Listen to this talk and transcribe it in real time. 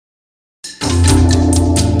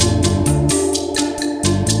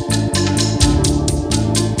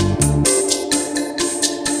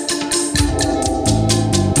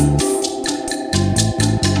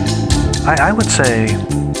I would say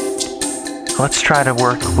let's try to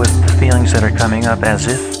work with the feelings that are coming up as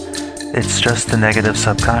if it's just the negative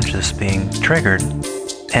subconscious being triggered.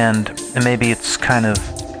 And maybe it's kind of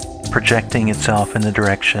projecting itself in the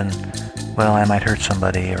direction, well, I might hurt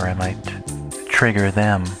somebody or I might trigger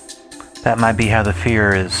them. That might be how the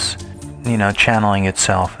fear is, channeling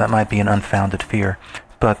itself. That might be an unfounded fear.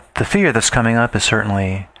 But the fear that's coming up is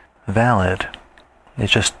certainly valid. It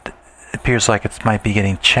just appears like it might be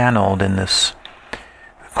getting channeled in this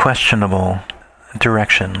questionable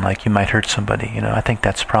direction, like you might hurt somebody. I think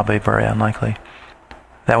that's probably very unlikely.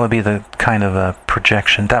 That would be the kind of a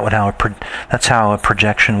projection. That's how a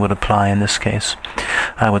projection would apply in this case,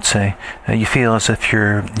 I would say. You feel as if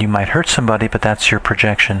you might hurt somebody, but that's your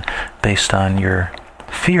projection based on your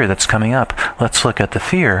fear that's coming up. Let's look at the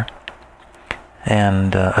fear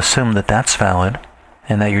and assume that that's valid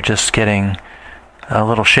and that you're just getting a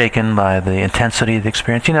little shaken by the intensity of the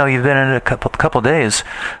experience. You've been in it a couple days,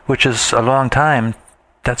 which is a long time.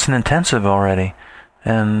 That's an intensive already.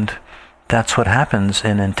 And that's what happens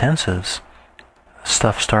in intensives.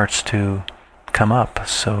 Stuff starts to come up.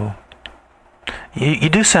 So you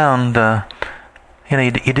do sound,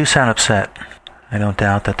 you do sound upset. I don't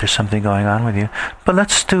doubt that there's something going on with you. But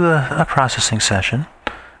let's do a processing session.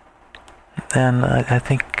 And I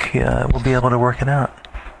think we'll be able to work it out.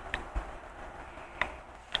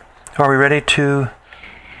 Are we ready to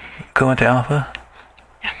go into alpha?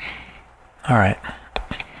 Yeah. All right.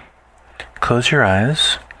 Close your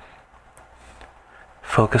eyes.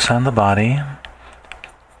 Focus on the body.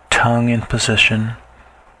 Tongue in position.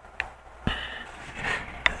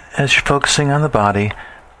 As you're focusing on the body,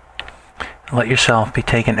 let yourself be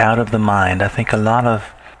taken out of the mind. I think a lot of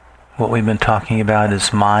what we've been talking about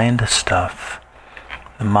is mind stuff.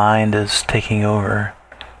 The mind is taking over.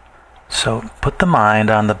 So put the mind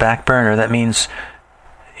on the back burner. That means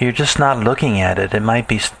you're just not looking at it. It might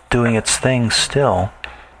be doing its thing still,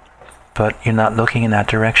 but you're not looking in that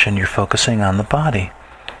direction. You're focusing on the body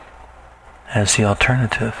as the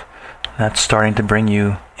alternative. That's starting to bring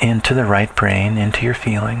you into the right brain, into your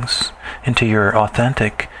feelings, into your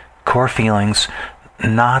authentic core feelings,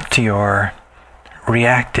 not your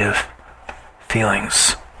reactive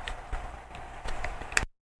feelings.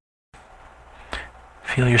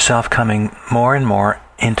 Feel yourself coming more and more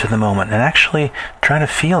into the moment. And actually try to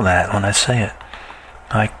feel that when I say it.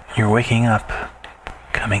 Like you're waking up,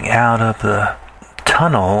 coming out of the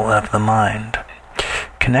tunnel of the mind.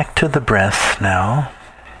 Connect to the breath now,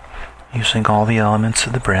 using all the elements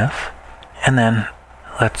of the breath. And then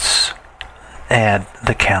let's add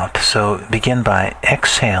the count. So begin by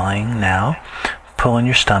exhaling now. Pull in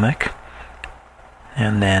your stomach.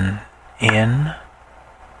 And then in.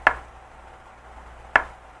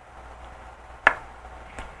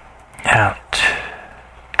 Out.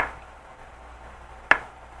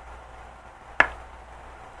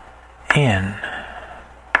 In.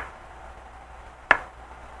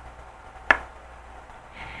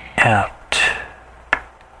 Out.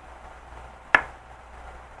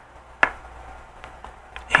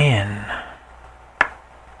 In.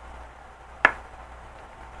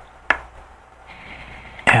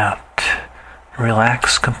 Out.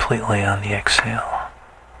 Relax completely on the exhale.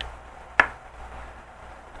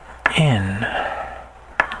 In.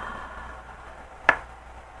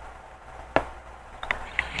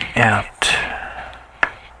 Out.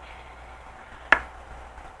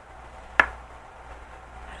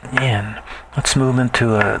 In. Let's move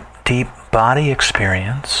into a deep body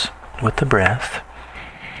experience with the breath.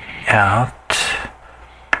 Out.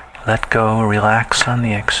 Let go, relax on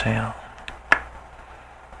the exhale.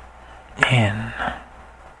 In.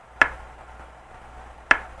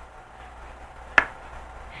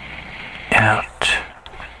 Out.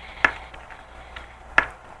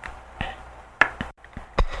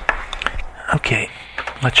 Okay,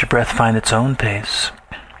 let your breath find its own pace.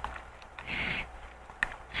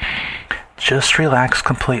 Just relax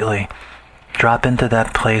completely. Drop into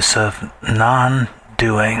that place of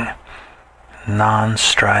non-doing,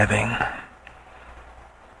 non-striving.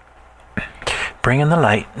 Bring in the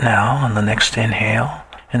light now on the next inhale,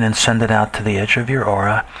 and then send it out to the edge of your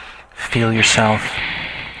aura. Feel yourself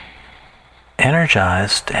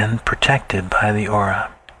energized and protected by the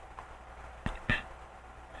aura.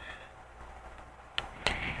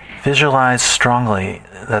 Visualize strongly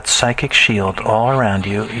that psychic shield all around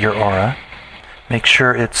you, your aura. Make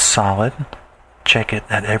sure it's solid. Check it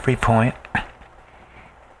at every point.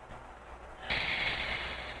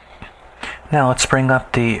 Now let's bring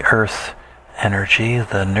up the earth energy,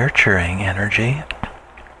 the nurturing energy.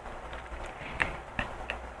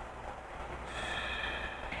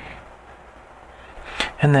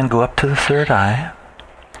 And then go up to the third eye.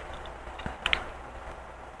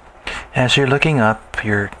 As you're looking up,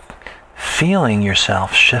 you're feeling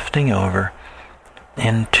yourself shifting over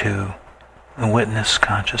into witness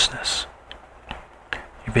consciousness.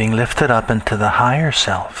 You're being lifted up into the higher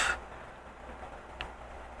self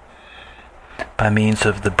by means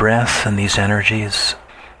of the breath and these energies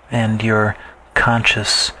and your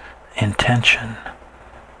conscious intention.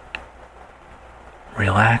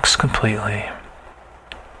 Relax completely.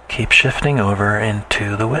 Keep shifting over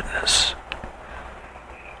into the witness.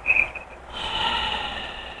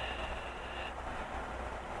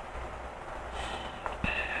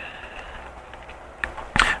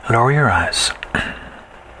 Lower your eyes.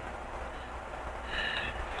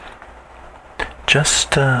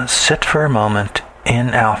 Just sit for a moment in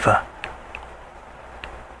alpha.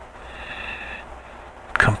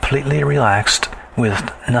 Completely relaxed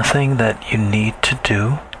with nothing that you need to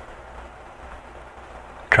do.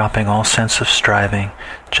 Dropping all sense of striving,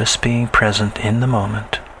 just being present in the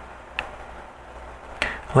moment.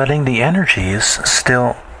 Letting the energies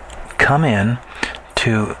still come in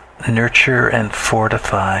to nurture and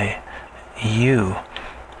fortify you,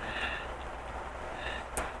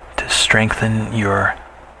 to strengthen your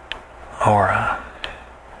aura,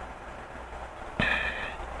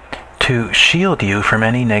 to shield you from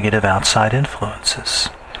any negative outside influences.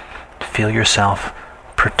 Feel yourself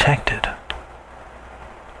protected.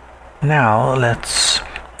 Now let's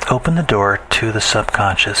open the door to the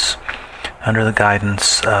subconscious under the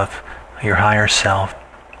guidance of your higher self.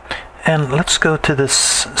 And let's go to this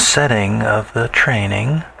setting of the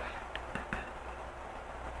training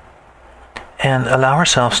and allow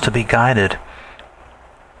ourselves to be guided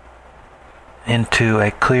into a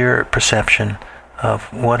clear perception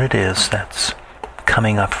of what it is that's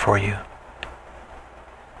coming up for you.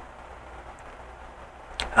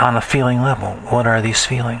 On a feeling level, what are these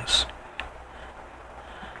feelings?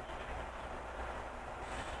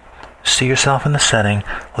 See yourself in the setting,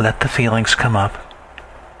 let the feelings come up.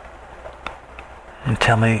 And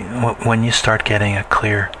tell me when you start getting a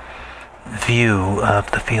clear view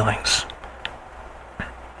of the feelings.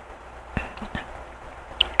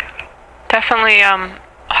 Definitely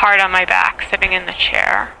hard on my back, sitting in the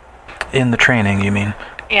chair. In the training, you mean?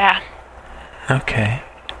 Yeah. Okay.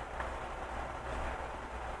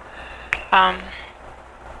 And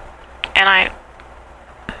I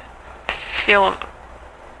feel...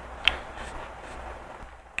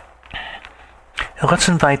 Let's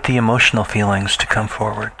invite the emotional feelings to come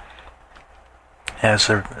forward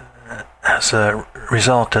as a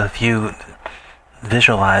result of you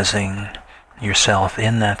visualizing yourself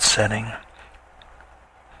in that setting.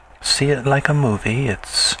 See it like a movie.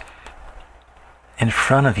 It's in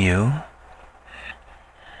front of you.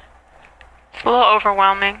 It's a little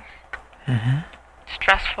overwhelming. Mm-hmm.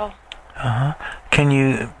 Stressful. Uh-huh. Can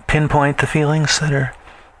you pinpoint the feelings that are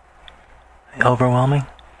overwhelming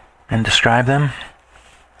and describe them?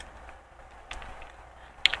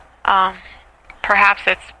 Perhaps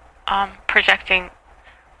it's projecting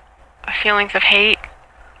feelings of hate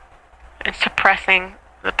and suppressing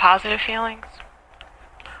the positive feelings.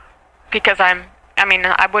 Because I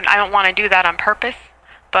don't want to do that on purpose,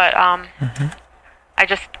 but I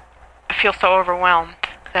just feel so overwhelmed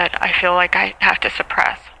that I feel like I have to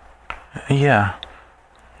suppress. Yeah.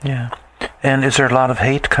 And is there a lot of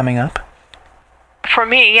hate coming up? For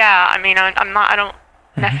me, yeah. I don't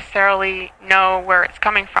necessarily know where it's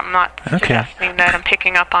coming from. I'm not suggesting that I'm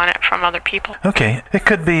picking up on it from other people. Okay. It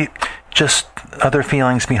could be just other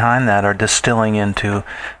feelings behind that are distilling into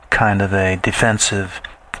kind of a defensive,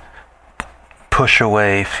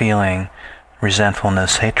 push-away feeling,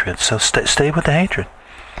 resentfulness, hatred. So stay with the hatred.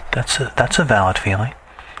 That's a valid feeling.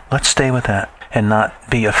 Let's stay with that and not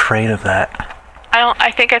be afraid of that.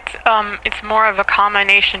 I think it's more of a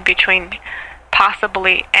combination between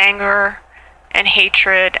possibly anger and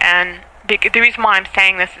hatred, and the reason why I'm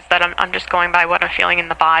saying this is that I'm just going by what I'm feeling in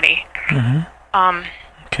the body. Mm-hmm.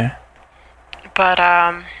 Okay. But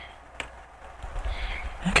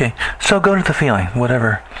okay, so go to the feeling,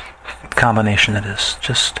 whatever combination it is.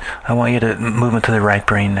 Just, I want you to move into the right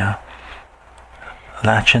brain now.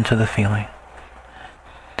 Latch into the feeling.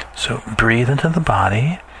 So breathe into the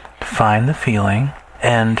body, find the feeling,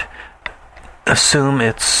 and assume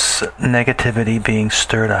it's negativity being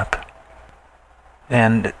stirred up.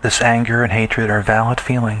 And this anger and hatred are valid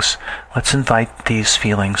feelings. Let's invite these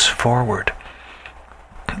feelings forward.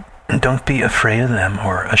 Don't be afraid of them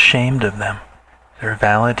or ashamed of them. They're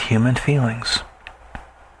valid human feelings.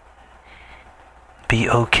 Be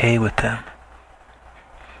okay with them.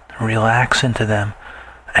 Relax into them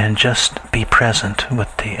and just be present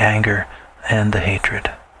with the anger and the hatred.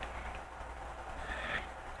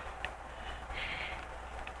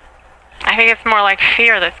 I think it's more like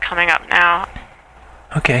fear that's coming up now.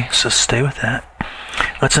 Okay, so stay with that.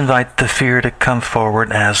 Let's invite the fear to come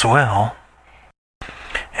forward as well.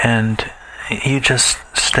 And you just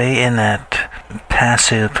stay in that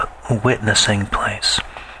passive witnessing place,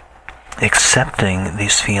 accepting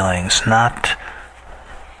these feelings, not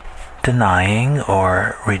denying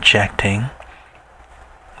or rejecting,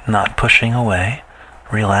 not pushing away.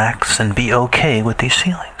 Relax and be okay with these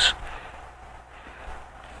feelings.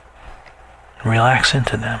 Relax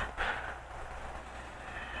into them.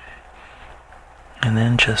 And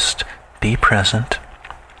then just be present.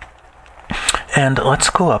 And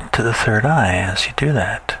let's go up to the third eye as you do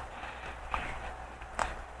that.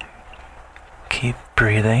 Keep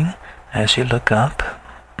breathing as you look up.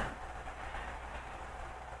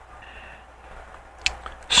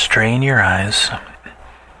 Strain your eyes.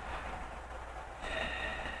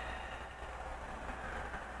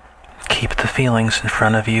 Keep the feelings in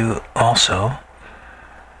front of you also.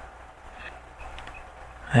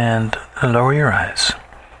 And lower your eyes.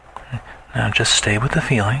 Now just stay with the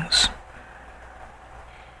feelings.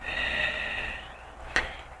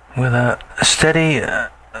 With a steady,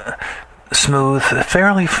 smooth,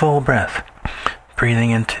 fairly full breath,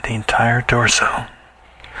 breathing into the entire torso.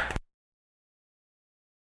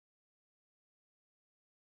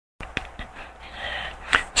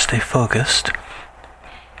 Stay focused.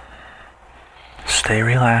 Stay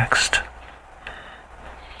relaxed.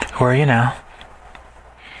 Where are you now?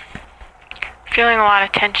 Feeling a lot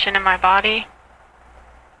of tension in my body.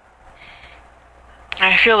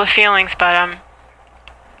 I feel the feelings, but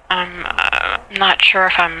I'm not sure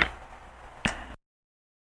if I'm...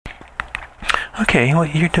 Okay, well,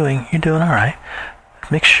 you're doing all right.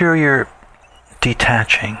 Make sure you're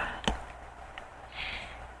detaching.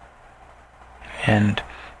 And,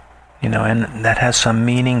 and that has some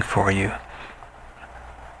meaning for you.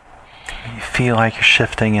 You feel like you're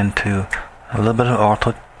shifting into a little bit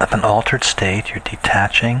of an altered state. You're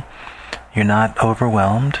detaching. You're not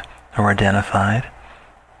overwhelmed or identified.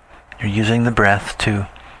 You're using the breath to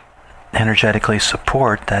energetically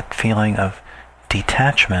support that feeling of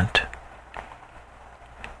detachment.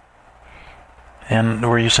 And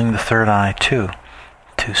we're using the third eye too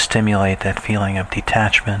to stimulate that feeling of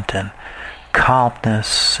detachment and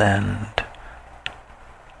calmness and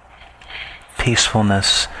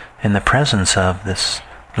peacefulness in the presence of this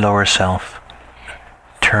lower self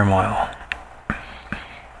turmoil.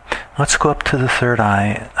 Let's go up to the third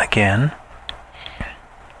eye again.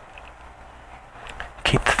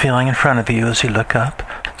 Keep the feeling in front of you as you look up.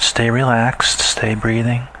 Stay relaxed, stay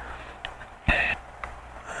breathing.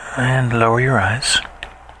 And lower your eyes.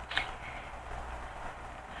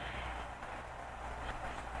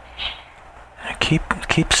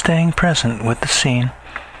 Keep staying present with the scene,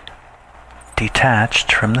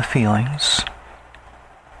 detached from the feelings.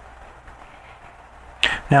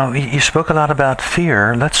 Now, you spoke a lot about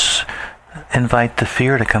fear. Let's invite the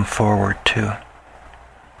fear to come forward too.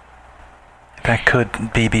 That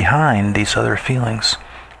could be behind these other feelings.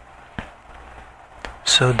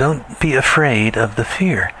 So don't be afraid of the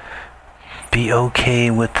fear. Be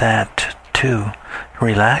okay with that too.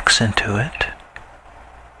 Relax into it.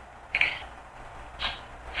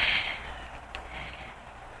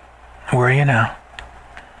 Where are you now?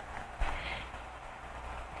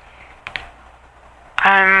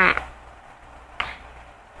 I'm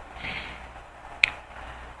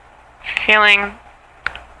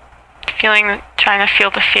trying to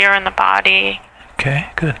feel the fear in the body. Okay,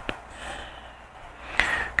 good.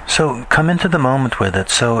 So come into the moment with it.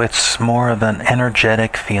 So it's more of an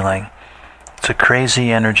energetic feeling. It's a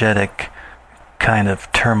crazy, energetic kind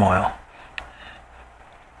of turmoil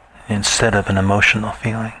instead of an emotional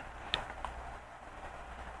feeling.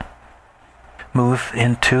 Move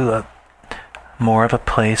into more of a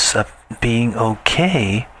place of being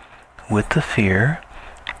okay with the fear.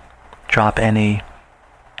 Drop any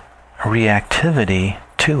reactivity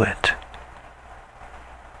to it.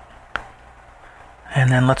 And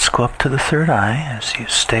then let's go up to the third eye as you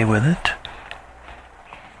stay with it.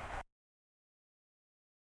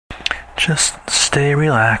 Just stay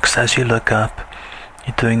relaxed as you look up.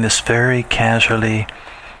 You're doing this very casually,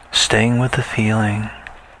 staying with the feeling.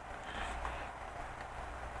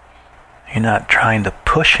 You're not trying to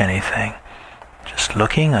push anything, just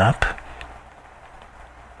looking up,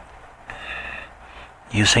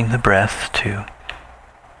 using the breath to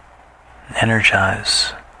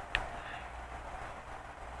energize.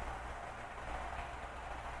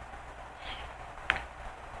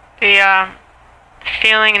 The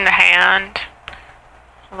feeling in the hand,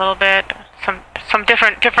 a little bit, some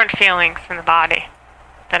different feelings in the body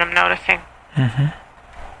that I'm noticing. Mm-hmm.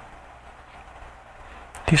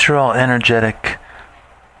 These are all energetic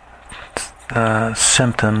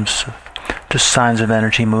symptoms, just signs of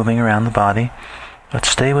energy moving around the body. Let's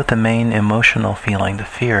stay with the main emotional feeling, the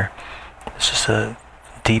fear. This is a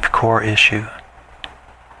deep core issue.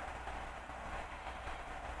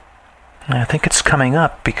 And I think it's coming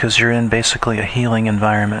up because you're in basically a healing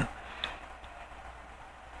environment.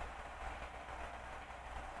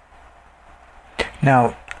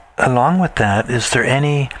 Now, along with that, is there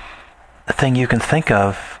anything you can think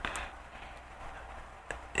of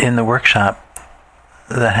in the workshop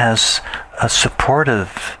that has a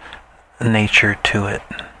supportive nature to it?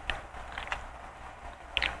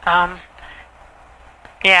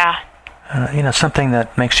 Yeah. Something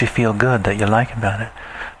that makes you feel good, that you like about it.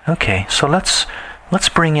 Okay, so let's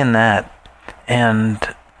bring in that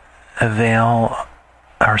and avail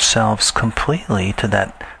ourselves completely to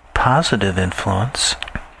that positive influence.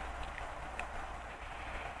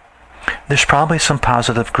 There's probably some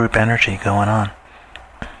positive group energy going on.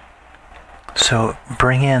 So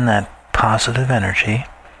bring in that positive energy.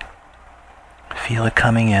 Feel it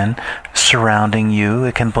coming in, surrounding you.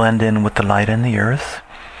 It can blend in with the light in the earth.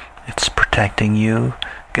 It's protecting you.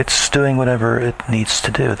 It's doing whatever it needs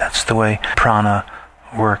to do. That's the way prana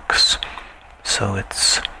works. So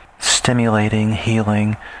it's stimulating,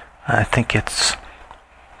 healing. I think it's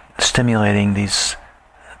stimulating these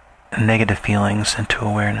negative feelings into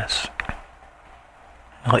awareness.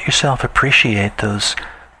 Let yourself appreciate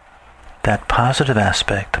that positive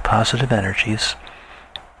aspect, the positive energies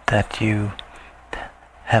that you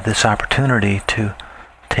have this opportunity to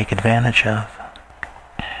take advantage of.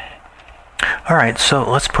 All right, so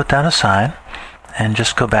let's put that aside and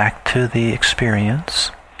just go back to the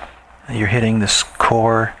experience. You're hitting this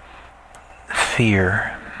core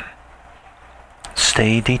fear.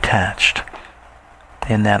 Stay detached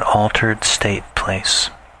in that altered state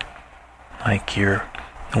place. Like you're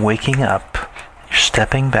waking up, you're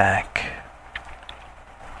stepping back,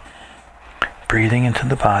 breathing into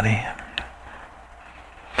the body.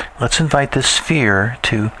 Let's invite this fear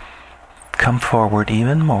to come forward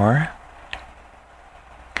even more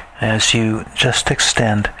as you just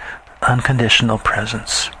extend unconditional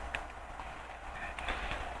presence.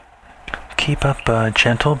 Keep up a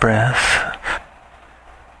gentle breath.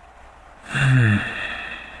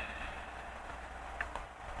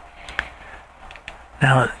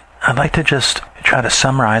 Now, I'd like to just try to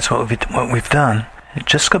summarize what we've done.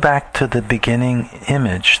 Just go back to the beginning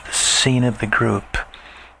image, the scene of the group,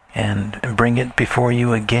 and bring it before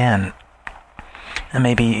you again. And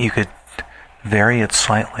maybe you could vary it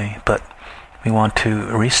slightly, but we want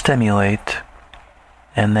to re-stimulate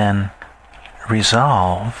and then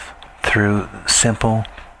resolve through simple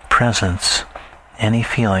presence any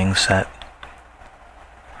feelings that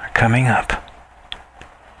are coming up.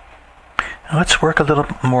 Now let's work a little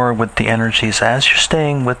more with the energies as you're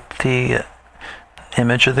staying with the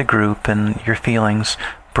image of the group and your feelings.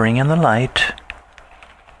 Bring in the light,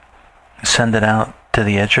 send it out to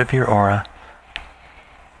the edge of your aura.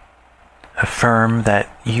 Affirm that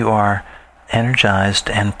you are energized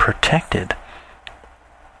and protected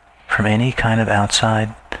from any kind of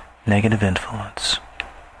outside negative influence.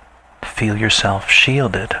 Feel yourself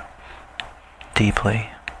shielded deeply.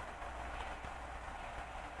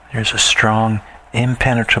 There's a strong,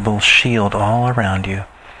 impenetrable shield all around you,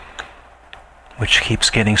 which keeps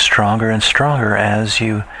getting stronger and stronger as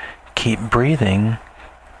you keep breathing.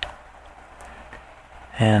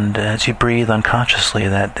 And as you breathe unconsciously,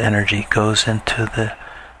 that energy goes into the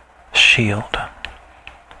shield.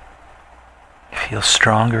 You feel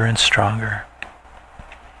stronger and stronger.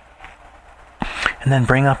 And then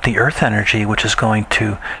bring up the earth energy, which is going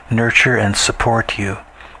to nurture and support you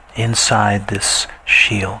inside this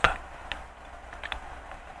shield.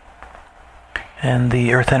 And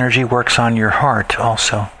the earth energy works on your heart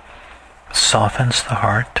also. Softens the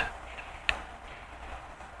heart.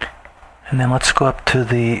 And then let's go up to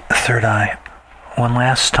the third eye. One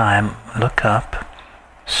last time, look up,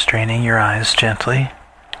 straining your eyes gently.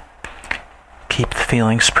 Keep the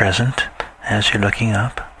feelings present as you're looking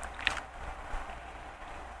up.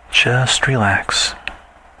 Just relax.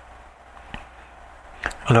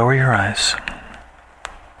 Lower your eyes.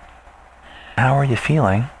 How are you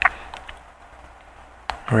feeling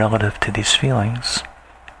relative to these feelings?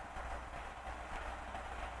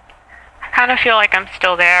 I kind of feel like I'm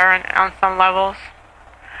still there on some levels.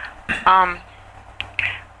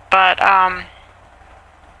 But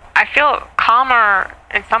I feel calmer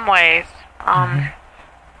in some ways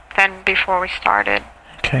than before we started.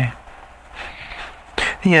 Okay.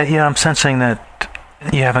 Yeah, I'm sensing that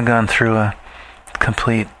you haven't gone through a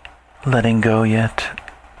complete letting go yet.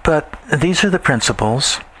 But these are the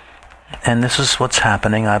principles, and this is what's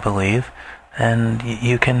happening, I believe, and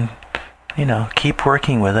you can, keep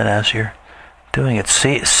working with it as you're doing it.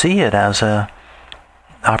 See it as a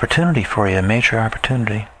opportunity for you, a major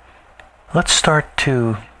opportunity. Let's start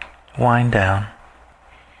to wind down.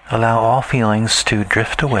 Allow all feelings to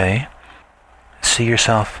drift away. See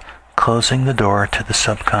yourself closing the door to the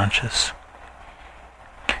subconscious.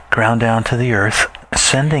 Ground down to the earth,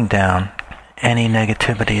 sending down any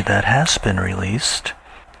negativity that has been released,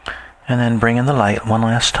 and then bring in the light one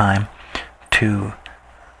last time to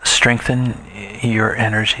strengthen your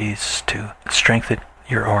energies, to strengthen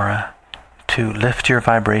your aura, to lift your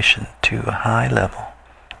vibration to a high level.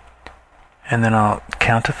 And then I'll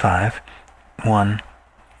count to 5. 1,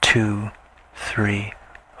 2, 3,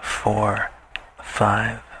 4,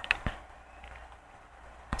 5.